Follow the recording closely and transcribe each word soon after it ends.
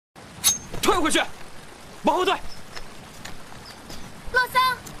退回去，往后退。洛桑，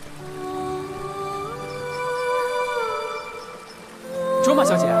卓玛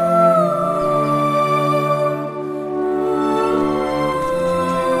小姐。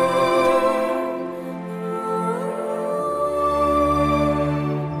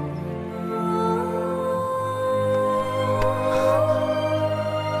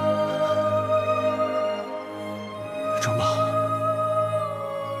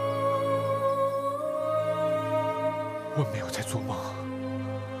 我没有在做梦，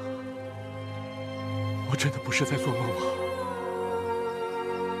我真的不是在做梦吗？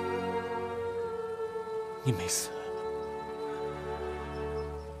你没死，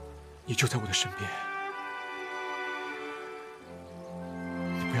你就在我的身边，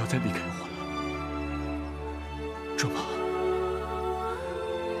你不要再离开我了，卓玛，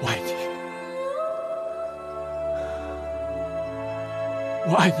我爱你，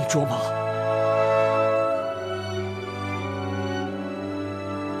我爱你，卓玛。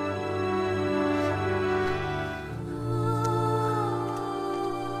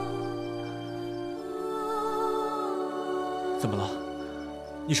 怎么了？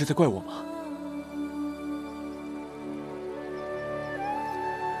你是在怪我吗？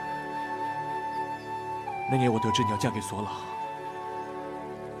那年我得知你要嫁给索朗，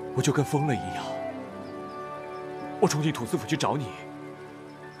我就跟疯了一样。我冲进土司府去找你，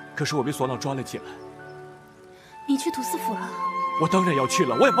可是我被索朗抓了起来。你去土司府了？我当然要去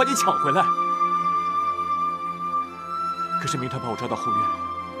了，我也把你抢回来。可是民团把我抓到后院，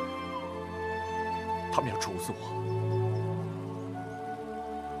他们要处死我。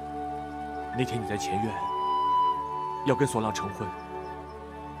 那天你在前院要跟索朗成婚，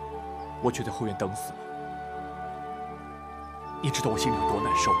我却在后院等死了。你知道我心里有多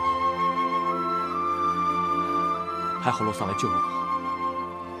难受吗？还好洛桑来救了我，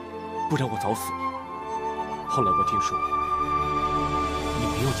不然我早死了。后来我听说你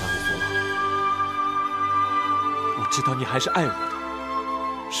没有嫁给索朗，我知道你还是爱我的，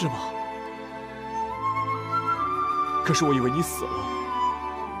是吗？可是我以为你死了。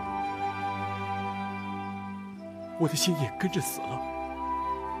 我的心也跟着死了。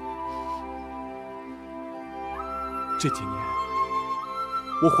这几年，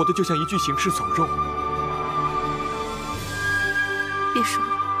我活得就像一具行尸走肉。别说了。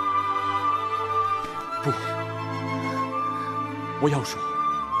不，我要说，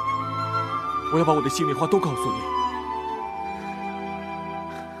我要把我的心里话都告诉你。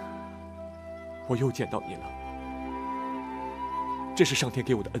我又见到你了，这是上天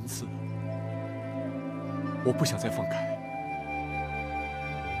给我的恩赐。 我不想再放开，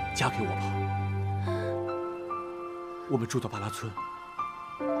嫁给我吧。我们住到巴拉村，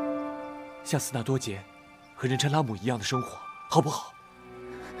像斯纳多杰和人称拉姆一样的生活，好不好？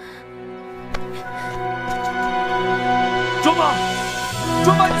卓玛，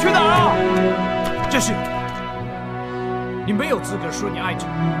卓玛，你去哪儿啊？这是你没有资格说你爱着，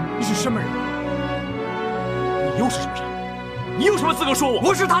你是什么人？你又是什么人？你有什么资格说我？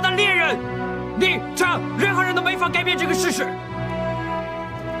我是他的恋人。 你这样，任何人都没法改变这个事实。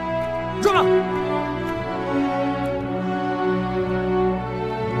说吧。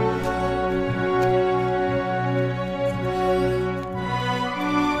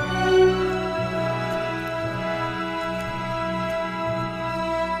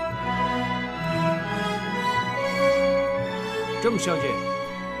郑小姐，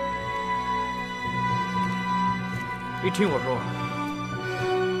你听我说。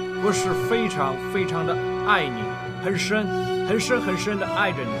 我是非常非常的爱你，很深的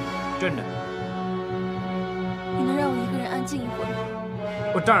爱着你，真的。你能让我一个人安静一会儿吗？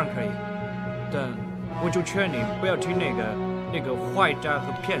我当然可以，但我就劝你不要听那个坏蛋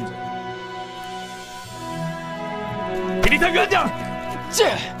和骗子。你离他远点！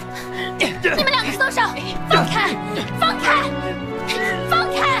你们两个松手！放开！放开！放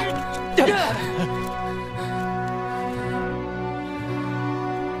开！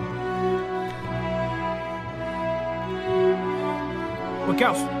 我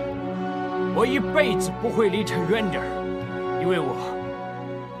告诉你，我一辈子不会离他远点儿，因为我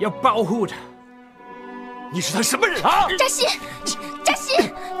要保护他。你是他什么人啊？扎西，扎西，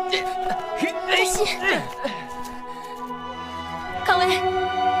扎西，康威，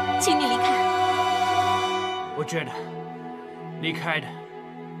请你离开。我觉得离开的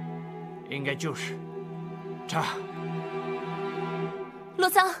应该就是他。洛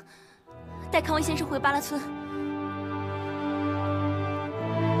桑，带康威先生回巴拉村。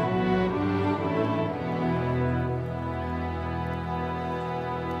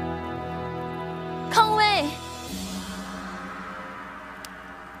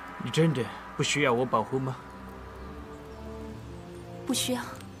你真的不需要我保护吗？不需要。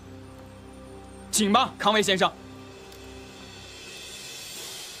请吧，康威先生。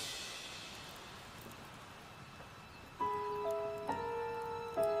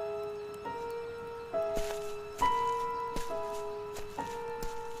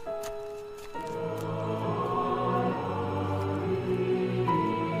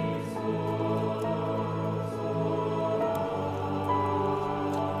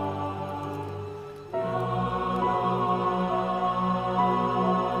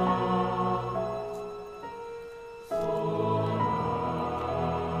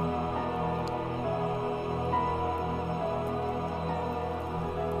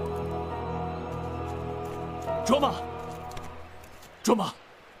卓玛，卓玛，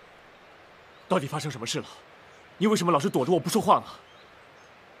到底发生什么事了？你为什么老是躲着我不说话呢？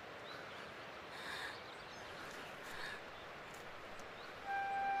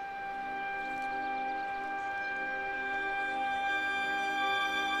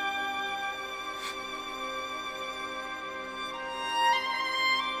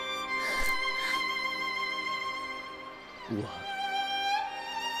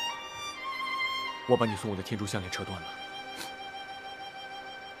我把你送我的天珠项链扯断了。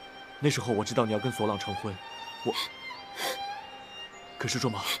那时候我知道你要跟索朗成婚，可是卓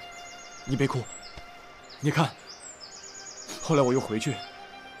玛，你别哭，你看，后来我又回去，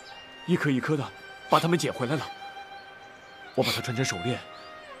一颗一颗的把它们捡回来了。我把它穿成手链，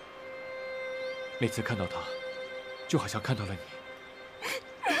每次看到它，就好像看到了你。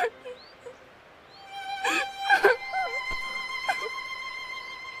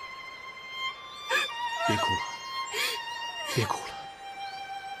别哭了，别哭了，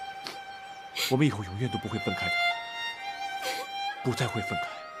我们以后永远都不会分开的，不再会分开。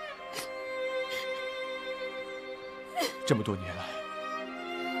这么多年来，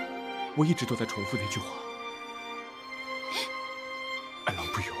我一直都在重复那句话 ：“I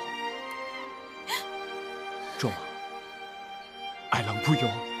love you， 卓玛 ，I love you。”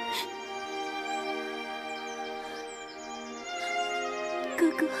哥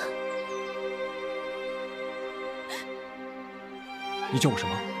哥。你叫我什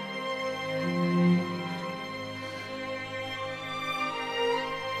么？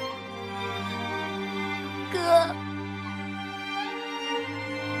哥。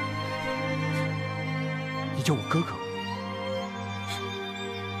你叫我哥哥。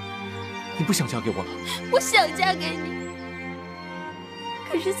你不想嫁给我了？我想嫁给你，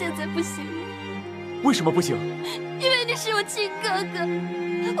可是现在不行了。为什么不行？因为你是我亲哥哥，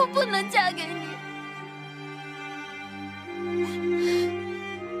我不能嫁给你。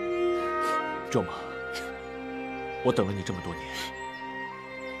卓玛，我等了你这么多年，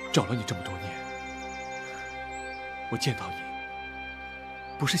找了你这么多年，我见到你，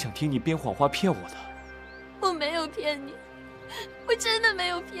不是想听你编谎话骗我的。我没有骗你，我真的没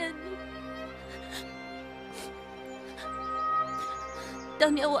有骗你。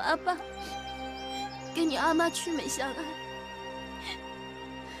当年我阿爸给你阿妈去美相爱，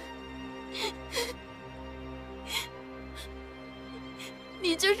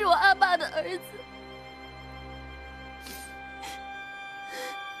你就是我阿爸的儿子。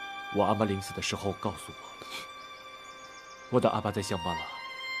我阿妈临死的时候告诉我，我的阿爸在香巴拉，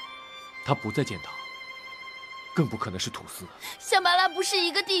他不在建堂，更不可能是土司。香巴拉不是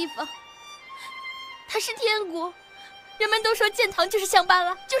一个地方，它是天国。人们都说建堂就是香巴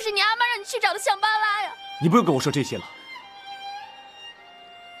拉，就是你阿妈让你去找的香巴拉呀。你不用跟我说这些了。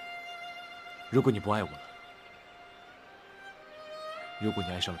如果你不爱我了，如果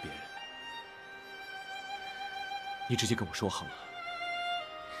你爱上了别人，你直接跟我说好了，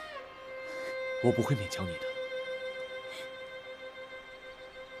我不会勉强你的。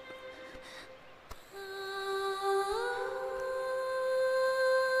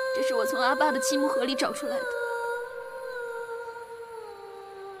这是我从阿爸的漆木盒里找出来的。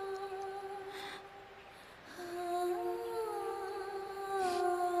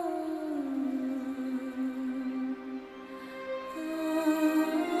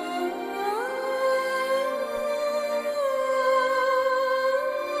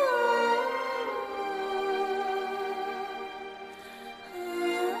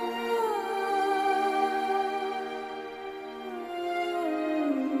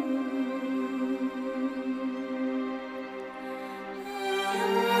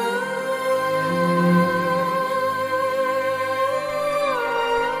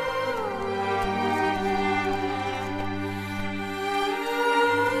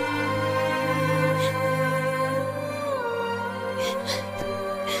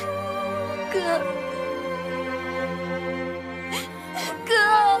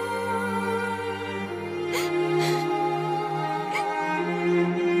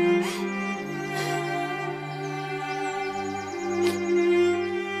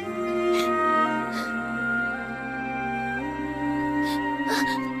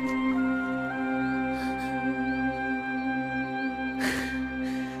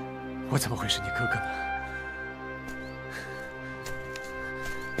我怎么会是你哥哥呢？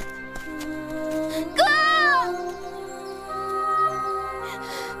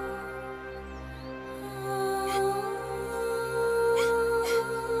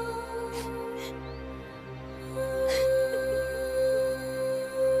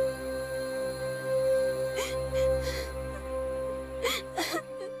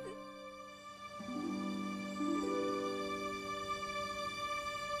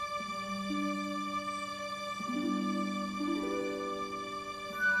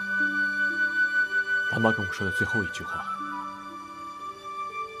他妈跟我说的最后一句话，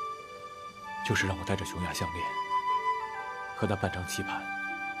就是让我带着熊牙项链和那半张棋盘，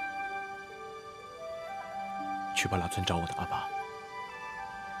去巴拉村找我的阿爸。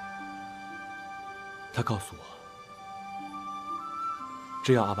他告诉我，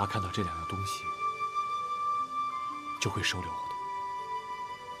只要阿爸看到这2样东西，就会收留我的。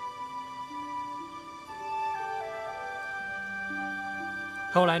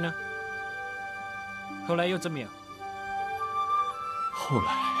后来呢？后来又怎么样？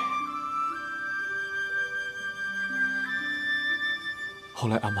后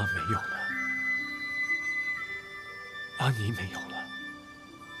来阿妈没有了，阿妮没有了，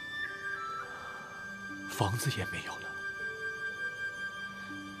房子也没有了。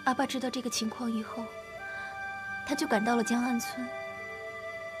阿爸知道这个情况以后，他就赶到了江岸村。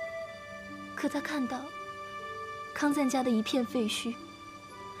可他看到康赞家的一片废墟，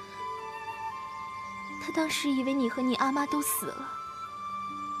他当时以为你和你阿妈都死了。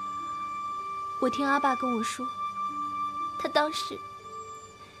我听阿爸跟我说，他当时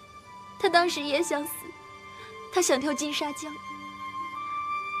也想死，他想跳金沙江。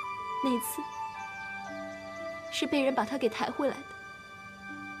那次是被人把他给抬回来的。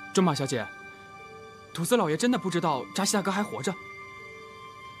中马小姐，土司老爷真的不知道扎西大哥还活着？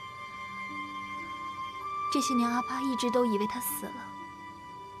这些年，阿爸一直都以为他死了，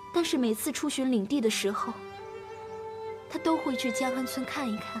但是每次出巡领地的时候，他都会去江岸村看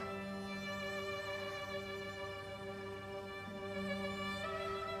一看。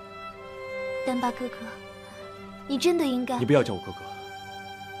丹巴哥哥，你真的应该……你不要叫我哥哥，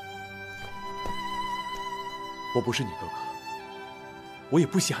我不是你哥哥，我也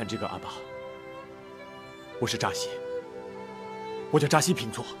不稀罕这个阿爸。我是扎西，我叫扎西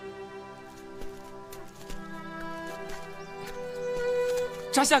平措。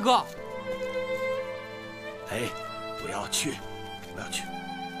扎西大哥，哎，不要去，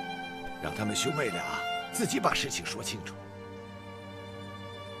让他们兄妹俩自己把事情说清楚。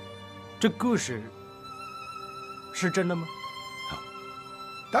这故事是真的吗？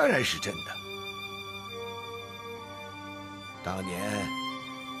当然是真的。当年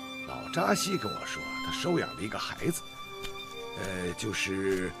老扎西跟我说，他收养了一个孩子，就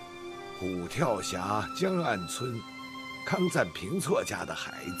是虎跳峡江岸村康赞平措家的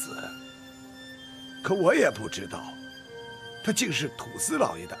孩子。可我也不知道，他竟是土司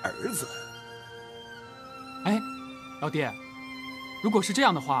老爷的儿子。哎，老弟，如果是这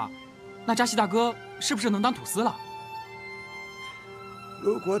样的话，那扎西大哥是不是能当土司了？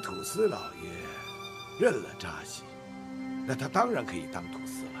如果土司老爷认了扎西，那他当然可以当土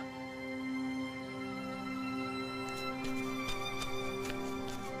司了。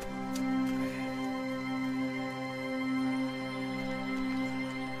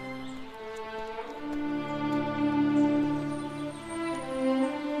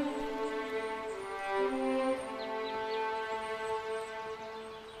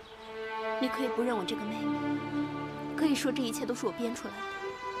你可以不认我这个妹妹，可以说这一切都是我编出来的。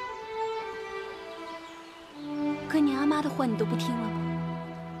可你阿妈的话你都不听了吗？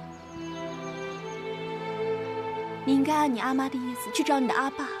你应该按你阿妈的意思去找你的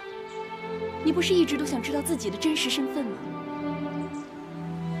阿爸。你不是一直都想知道自己的真实身份吗？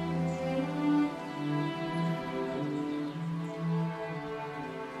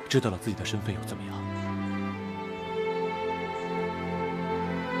知道了自己的身份又怎么样？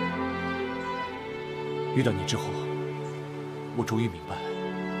遇到你之后，我终于明白，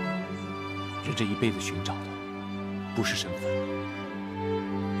人这一辈子寻找的不是身份，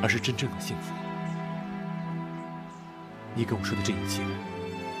而是真正的幸福。你跟我说的这一切，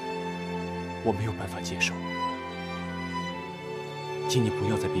我没有办法接受，请你不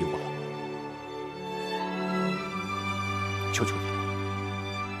要再逼我了，求求你了。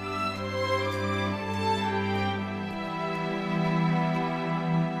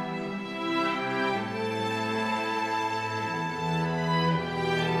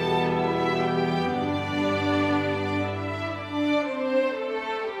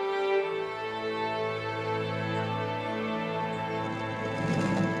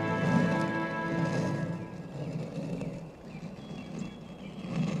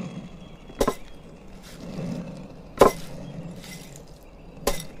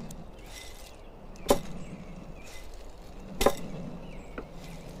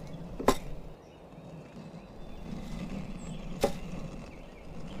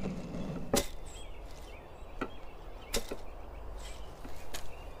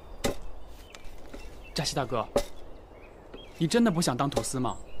扎西大哥，你真的不想当土司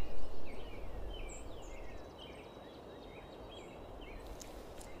吗？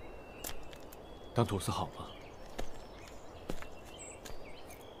当土司好吗？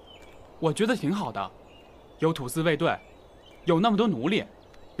我觉得挺好的，有土司卫队，有那么多奴隶，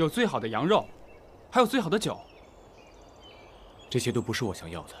有最好的羊肉，还有最好的酒。这些都不是我想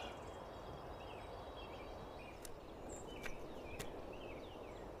要的。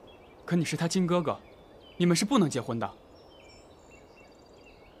可你是他亲哥哥，你们是不能结婚的。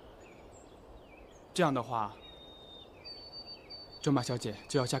这样的话，周马小姐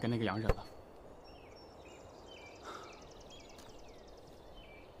就要嫁给那个洋人了。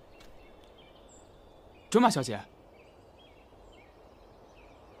周马小姐，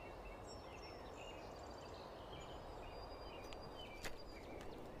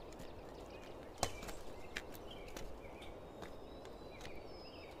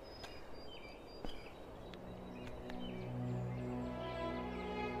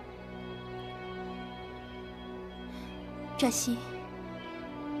扎西，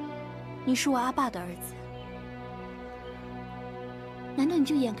你是我阿爸的儿子，难道你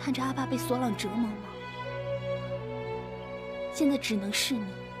就眼看着阿爸被索朗折磨吗？现在只能是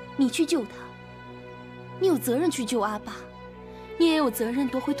你去救他。你有责任去救阿爸，你也有责任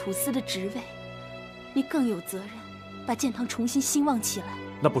夺回土司的职位，你更有责任把建堂重新兴旺起来。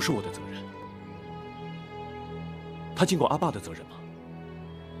那不是我的责任，他尽过阿爸的责任吗？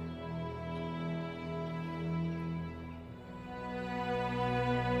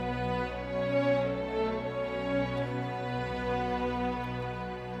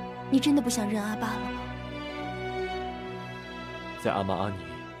你真的不想认阿爸了吗？在阿玛阿尼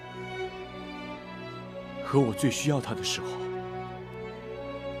和我最需要他的时候，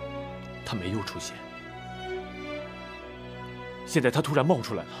他没有出现。现在他突然冒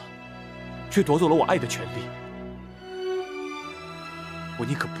出来了，却夺走了我爱的权利。我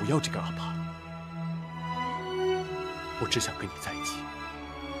宁可不要这个阿爸，我只想跟你在一起。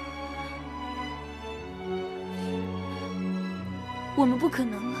我们不可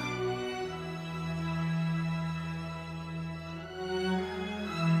能了。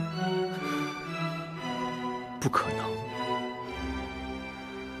不可能！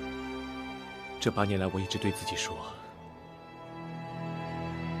这8年来，我一直对自己说，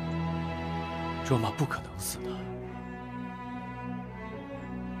卓玛不可能死的，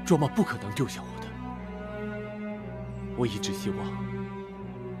卓玛不可能丢下我的。我一直希望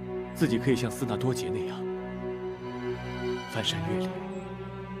自己可以像斯纳多杰那样，翻山越岭，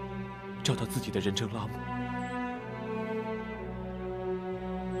找到自己的人生拉姆。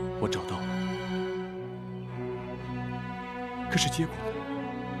我找到了。可是结果呢？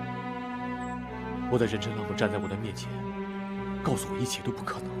我的人生拉姆站在我的面前，告诉我一切都不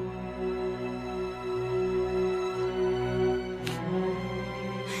可能。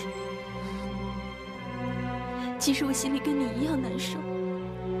其实我心里跟你一样难受，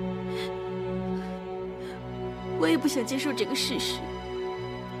我也不想接受这个事实。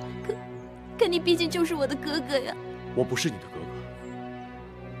可你毕竟就是我的哥哥呀。我不是你的哥哥，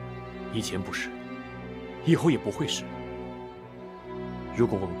以前不是，以后也不会是。如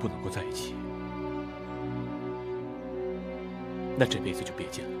果我们不能够在一起，那这辈子就别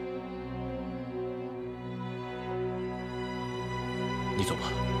见了。你走吧。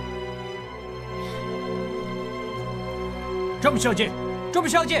周小姐，周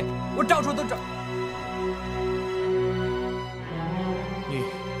小姐，我到处都找你。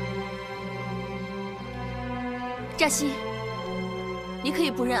扎西，你可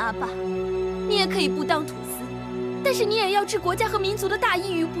以不认阿爸，你也可以不当土司。但是你也要置国家和民族的大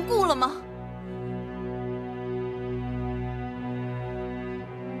义于不顾了吗？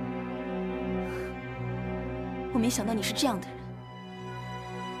我没想到你是这样的人，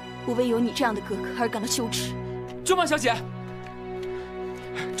我为有你这样的哥哥而感到羞耻。周曼小姐，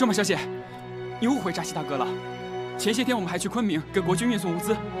周曼小姐，你误会扎西大哥了。前些天我们还去昆明给国军运送物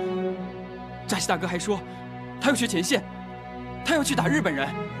资，扎西大哥还说他要去前线，他要去打日本人。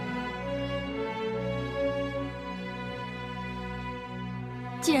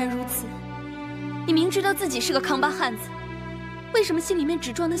既然如此，你明知道自己是个康巴汉子，为什么心里面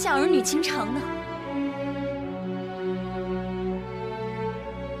只装得下儿女情长呢？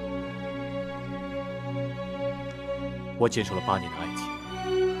我坚守了8年的爱情，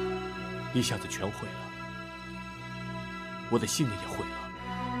一下子全毁了，我的信念也毁了。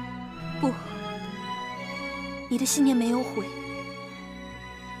不，你的信念没有毁。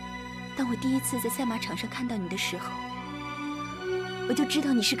当我第一次在赛马场上看到你的时候，我就知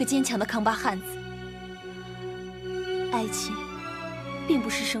道你是个坚强的康巴汉子。爱情并不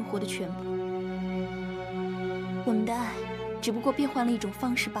是生活的全部，我们的爱只不过变换了一种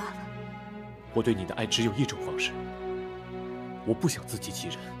方式罢了。我对你的爱只有一种方式，我不想自欺欺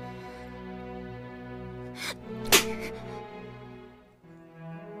人。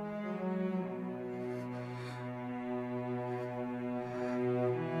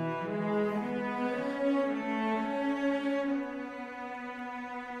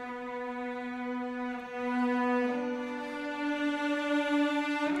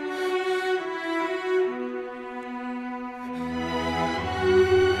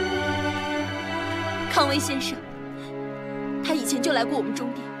康威先生，他以前就来过我们中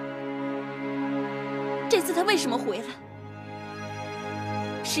店，这次他为什么回来？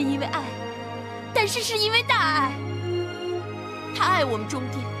是因为爱，但是是因为大爱。他爱我们中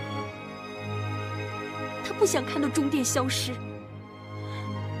店，他不想看到中店消失。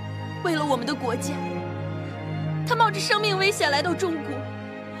为了我们的国家，他冒着生命危险来到中国。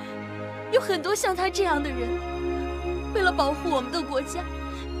有很多像他这样的人，为了保护我们的国家，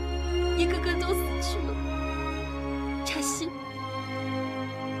一个个都死去了。扎西，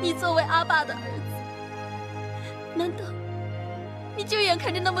你作为阿爸的儿子，难道你就眼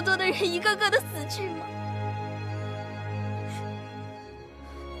看着那么多的人一个个的死去吗？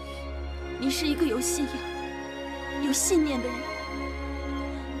你是一个有信仰、有信念的人，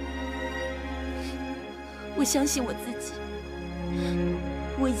我相信我自己，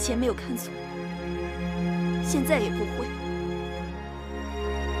我以前没有看错，现在也不会。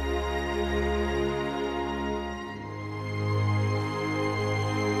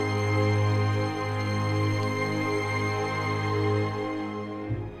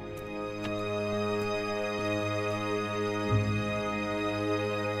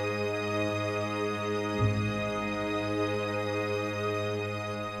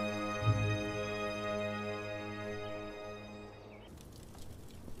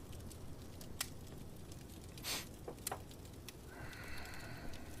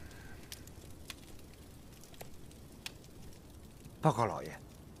报告老爷，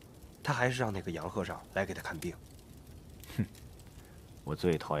他还是让那个杨和尚来给他看病。哼，我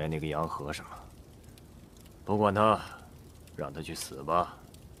最讨厌那个杨和尚了。不管他，让他去死吧。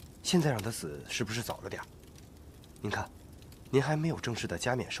现在让他死是不是早了点？您看，您还没有正式的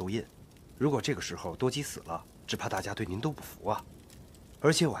加冕授印，如果这个时候多吉死了，只怕大家对您都不服啊。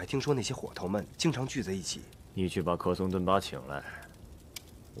而且我还听说那些伙头们经常聚在一起。你去把克松顿巴请来，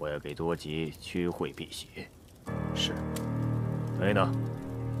我要给多吉驱秽辟邪。是。梅呢？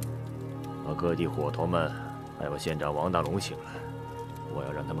把各地伙头们还有县长王大龙请来，我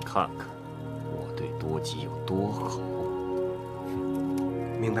要让他们看看我对多吉有多好。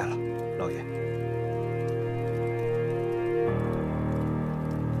明白了，老爷。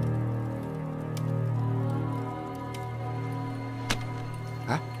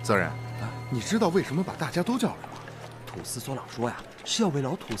哎，责人，你知道为什么把大家都叫来吗？土司所长说呀，是要为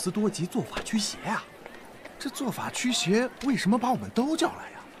老土司多吉做法驱邪呀。这做法驱邪为什么把我们都叫来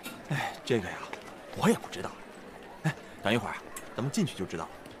呀？哎，这个呀，我也不知道。哎，等一会儿啊，咱们进去就知道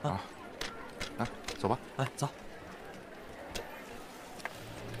了啊。来，走吧。哎，走。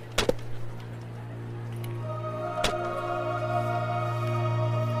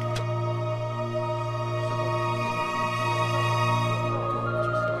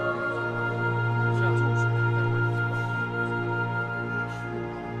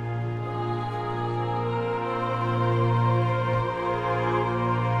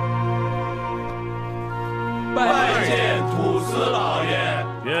拜见土司老爷！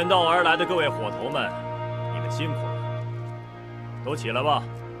远道而来的各位伙头们，你们辛苦了，都起来吧。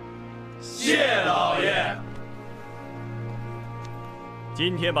谢老爷。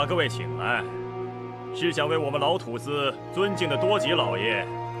今天把各位请来，是想为我们老土司尊敬的多吉老爷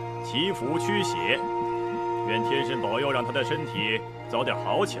祈福驱邪，愿天神保佑，让他的身体早点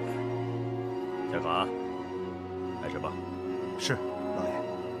好起来。小卡，开始吧。是。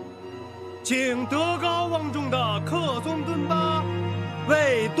请德高望重的克松敦巴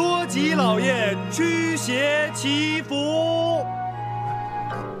为多吉老爷驱邪祈福。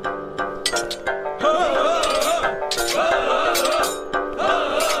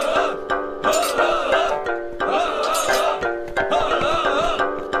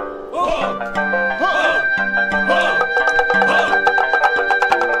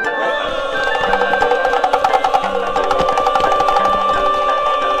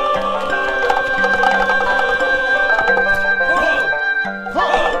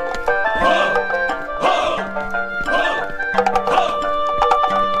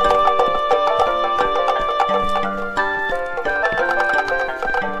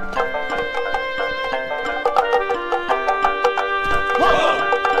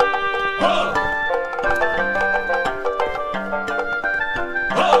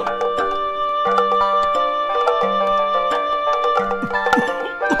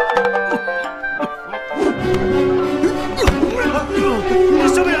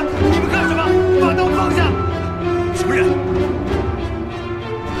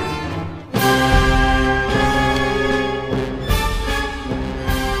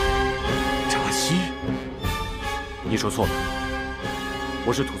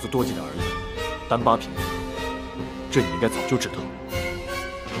我是土司多吉的儿子，丹巴平。这你应该早就知道。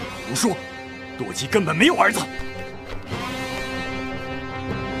胡说，多吉根本没有儿子。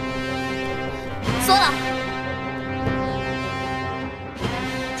缩了。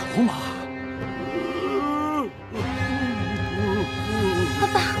竹马。爸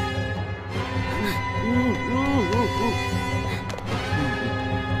爸。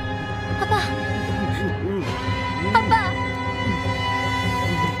爸爸。爸爸。爸爸。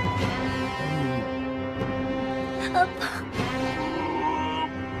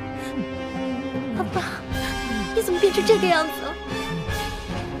爸爸，你怎么变成这个样子了？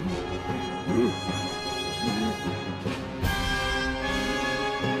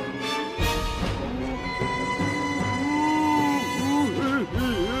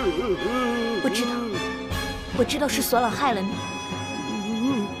我知道是索老害了你，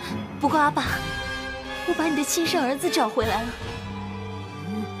不过阿爸，我把你的亲生儿子找回来了，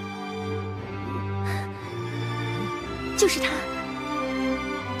就是他，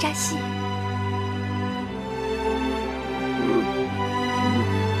扎西。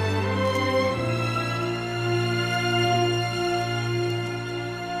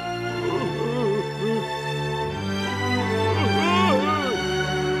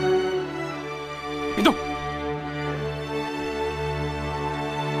别动！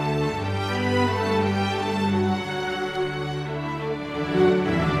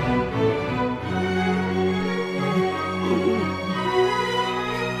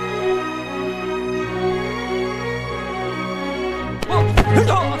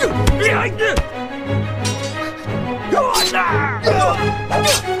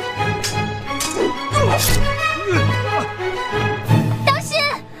当心！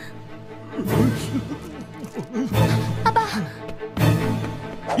阿爸！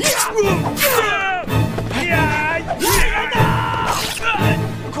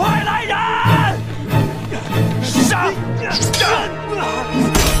快来人！上！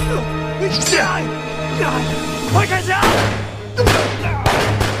快开枪！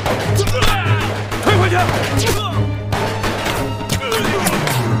退回去！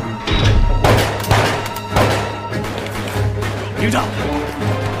营长，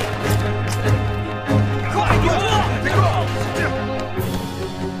快点！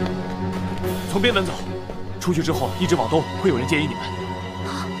从边门走，出去之后一直往东，会有人接应你们。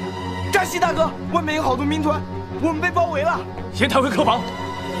扎西大哥，外面有好多民团，我们被包围了。先抬回客房。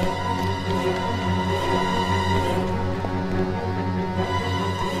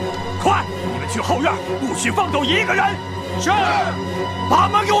快，你们去后院，不许放走一个人。是。把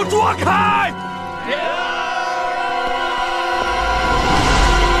门给我撞开！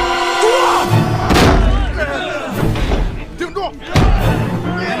顶住！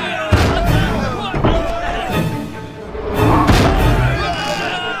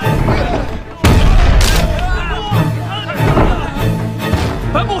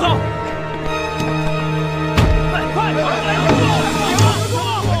搬木头！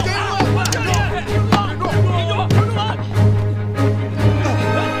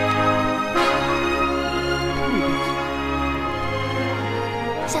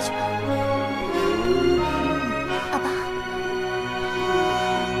下去吧，阿爸。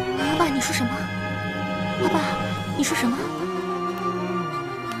阿爸，你说什么？阿爸，你说什么？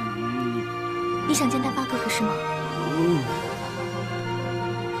你想见丹巴哥哥是吗？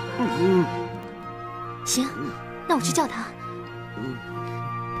行，那我去叫他。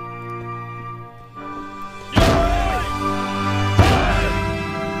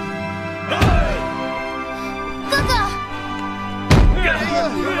哥哥，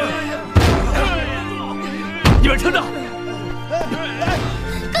你们撑着！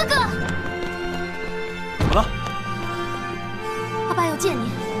哥哥，怎么了？阿爸要见你。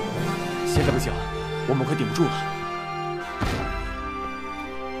现在不行，我们快顶不住了。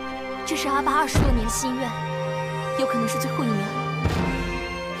这是阿爸20多年心愿，有可能是最后一年了。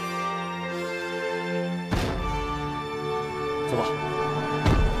走吧。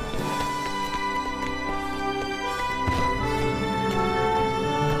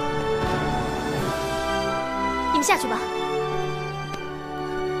你们下去吧。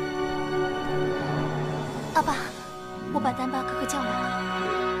阿爸，我把丹巴哥哥叫来了。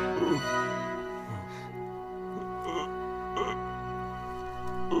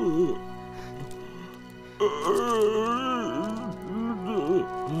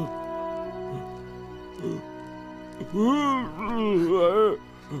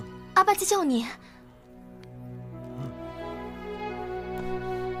阿爸在叫你。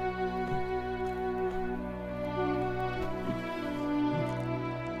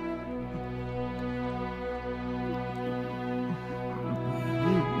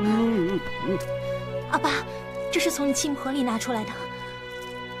阿爸，这是从你青婆里拿出来的。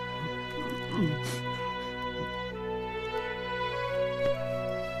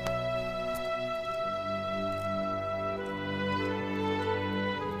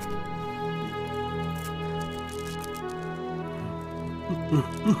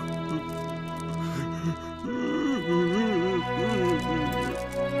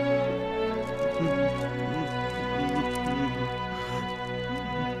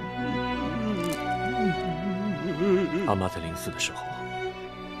阿妈在临死的时候，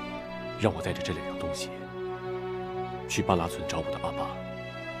让我带着这2样东西去巴拉村找我的阿爸。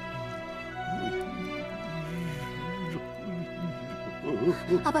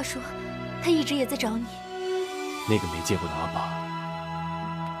阿爸说，他一直也在找你。那个没见过的阿爸，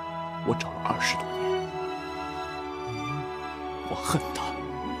我找了20多年，我恨他，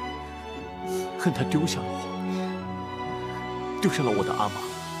恨他丢下了我，丢下了我的阿妈。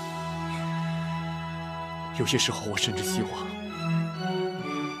有些时候，我甚至希望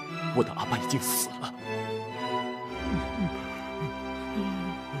我的阿爸已经死了。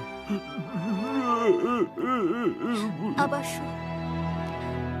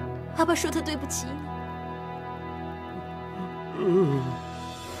阿爸说他对不起你。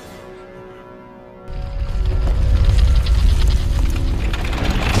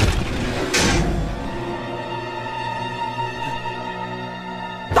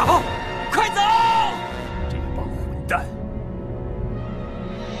大炮，快走！这帮混蛋，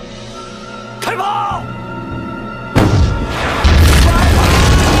开炮！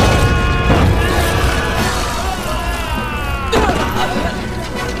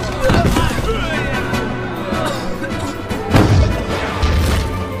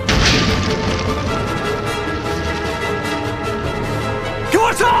给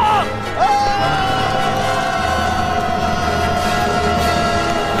我上！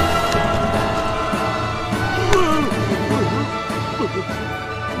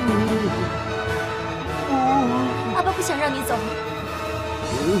阿爸不想让你走。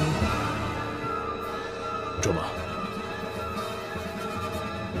卓玛，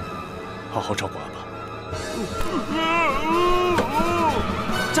好好照顾阿爸。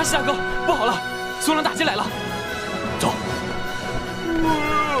扎西大哥，不好了，苏人打进来了！走。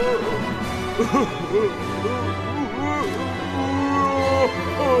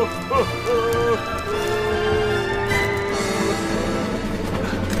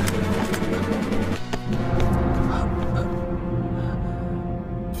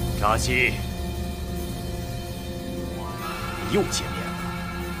扎西，你又见面了。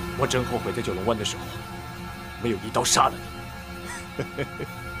我真后悔在九龙湾的时候没有一刀杀了你。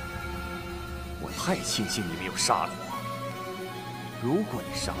我太庆幸你没有杀了我。如果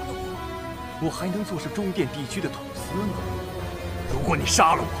你杀了我，我还能做是中甸地区的土司吗？如果你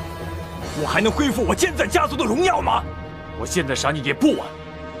杀了我，我还能恢复我坚赞家族的荣耀吗？我现在杀你也不晚。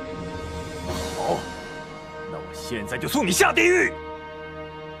好，那我现在就送你下地狱。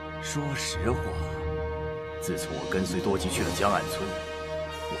说实话，自从我跟随多吉去了江岸村，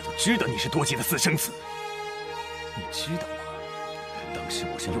我就知道你是多吉的私生子。你知道吗？当时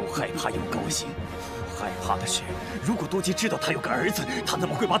我是又害怕又高兴。我害怕的是，如果多吉知道他有个儿子，他怎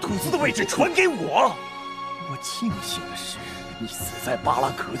么会把土司的位置传给我？我庆幸的是，你死在巴拉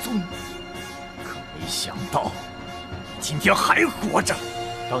格宗，可没想到，你今天还活着。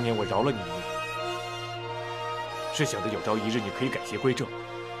当年我饶了你一命，是想着有朝一日你可以改邪归正。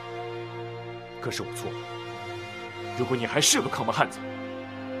可是我错了。如果你还是个康门汉子，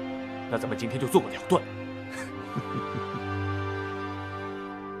那咱们今天就做个了断。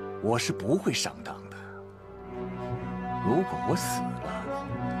我是不会上当的。如果我死了，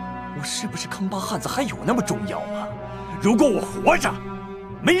我是不是康巴汉子还有那么重要吗？如果我活着，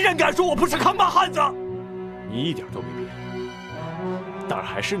没人敢说我不是康巴汉子。你一点都没变，胆儿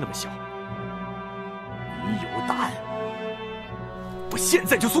还是那么小。你有胆，我现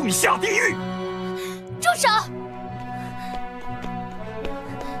在就送你下地狱！住手！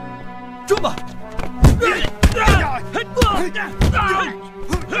住吧！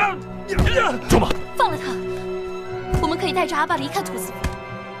卓玛，放了他，我们可以带着阿爸离开土司府，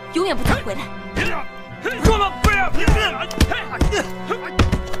永远不再回来。卓玛，不要！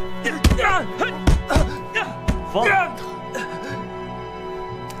放了他！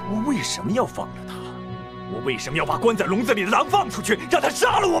我为什么要放了他？我为什么要把关在笼子里的狼放出去，让他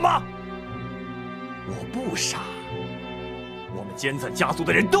杀了我吗？我不杀，我们坚赞家族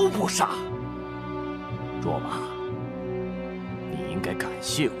的人都不杀。卓玛，你应该感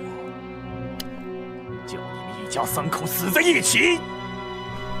谢我，叫你们一家3口死在一起。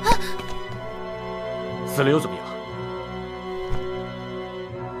死了又怎么样？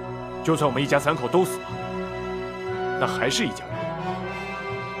就算我们一家3口都死了，那还是一家人。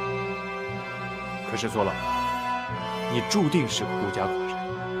可是索朗，你注定是个孤家寡人，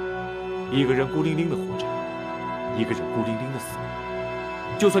一个人孤零零的活着，一个人孤零零的死。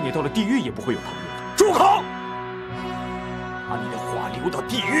就算你到了地狱，也不会有朋友的。住口！把你的话留到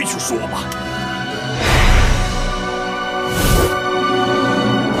地狱去说吧。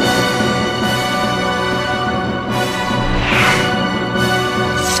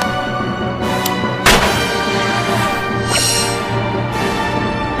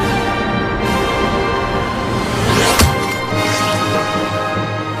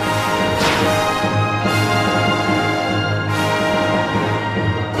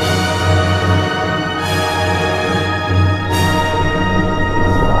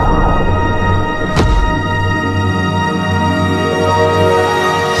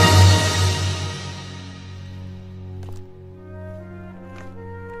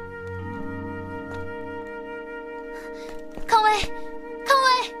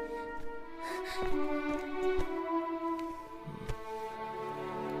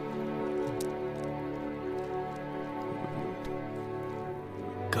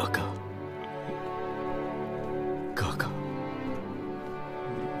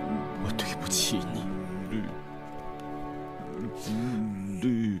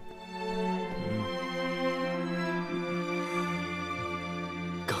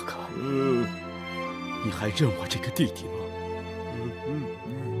认我这个弟弟吗？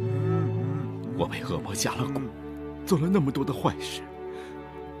我被恶魔下了蛊，做了那么多的坏事，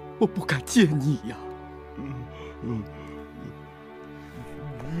我不敢见你呀。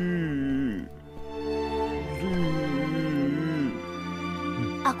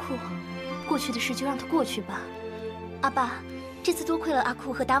阿库，过去的事就让它过去吧。阿爸，这次多亏了阿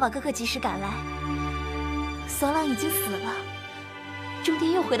库和达瓦哥哥及时赶来，索朗已经死了，中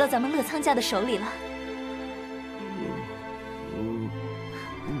殿又回到咱们乐仓家的手里了。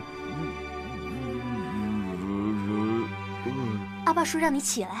阿爸说让你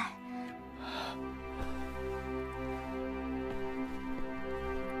起来。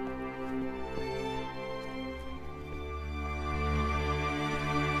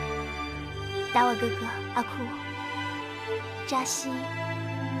达瓦哥哥，阿库，扎西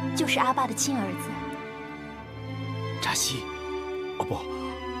就是阿爸的亲儿子。扎西，哦不，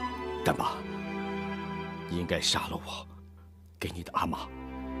丹巴，你应该杀了我，给你的阿玛、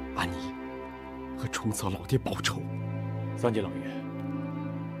阿尼和虫草老爹报仇。三姐老爷，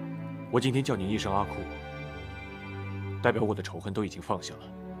我今天叫你一声阿库，代表我的仇恨都已经放下了。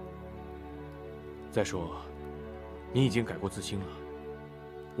再说，你已经改过自新了，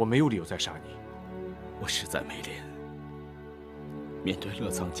我没有理由再杀你。我实在没脸面对乐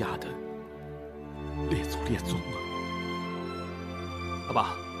藏家的列祖列宗啊！阿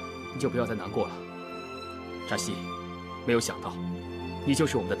爸，你就不要再难过了。扎西，没有想到，你就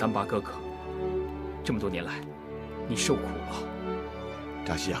是我们的丹巴哥哥。这么多年来，你受苦了。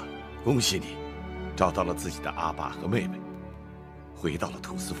扎西啊，恭喜你，找到了自己的阿爸和妹妹，回到了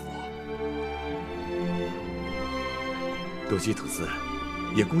土司府。多吉土司，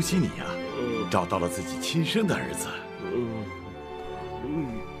也恭喜你呀，找到了自己亲生的儿子。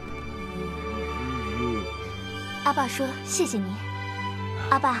阿爸说谢谢你。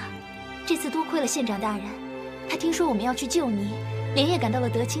阿爸，这次多亏了县长大人，他听说我们要去救你，连夜赶到了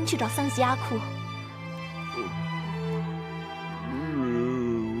德清去找桑吉阿库。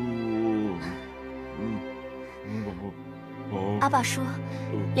阿爸说，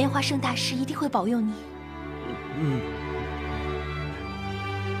莲花生大师一定会保佑你。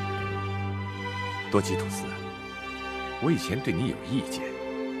多吉土司，我以前对你有意见，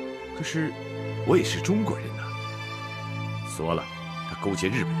可是我也是中国人呐。索朗，他勾结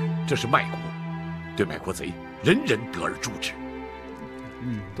日本人，这是卖国，对卖国贼，人人得而诛之。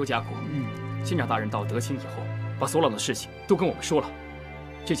多吉阿库，县长大人到德清以后，把索朗的事情都跟我们说了。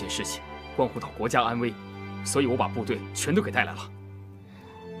这件事情关乎到国家安危，所以我把部队全都给带来了。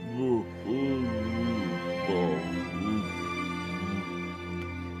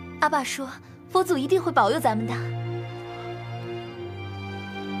阿爸说，佛祖一定会保佑咱们的。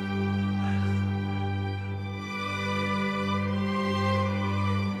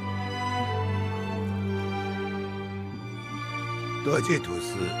多吉土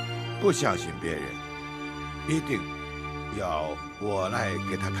司不相信别人，一定要我来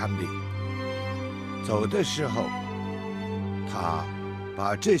给他看病。走的时候，他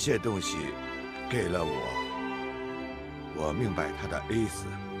把这些东西给了我。我明白他的意思，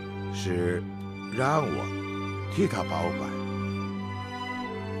是让我替他保管。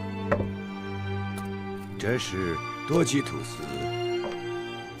这是多吉土司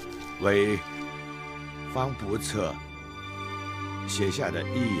为方不测写下的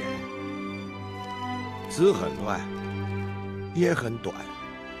遗言，字很乱，也很短，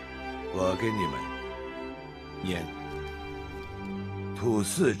我给你们念：土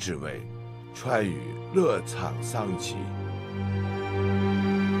司之位，川渝乐昌丧期。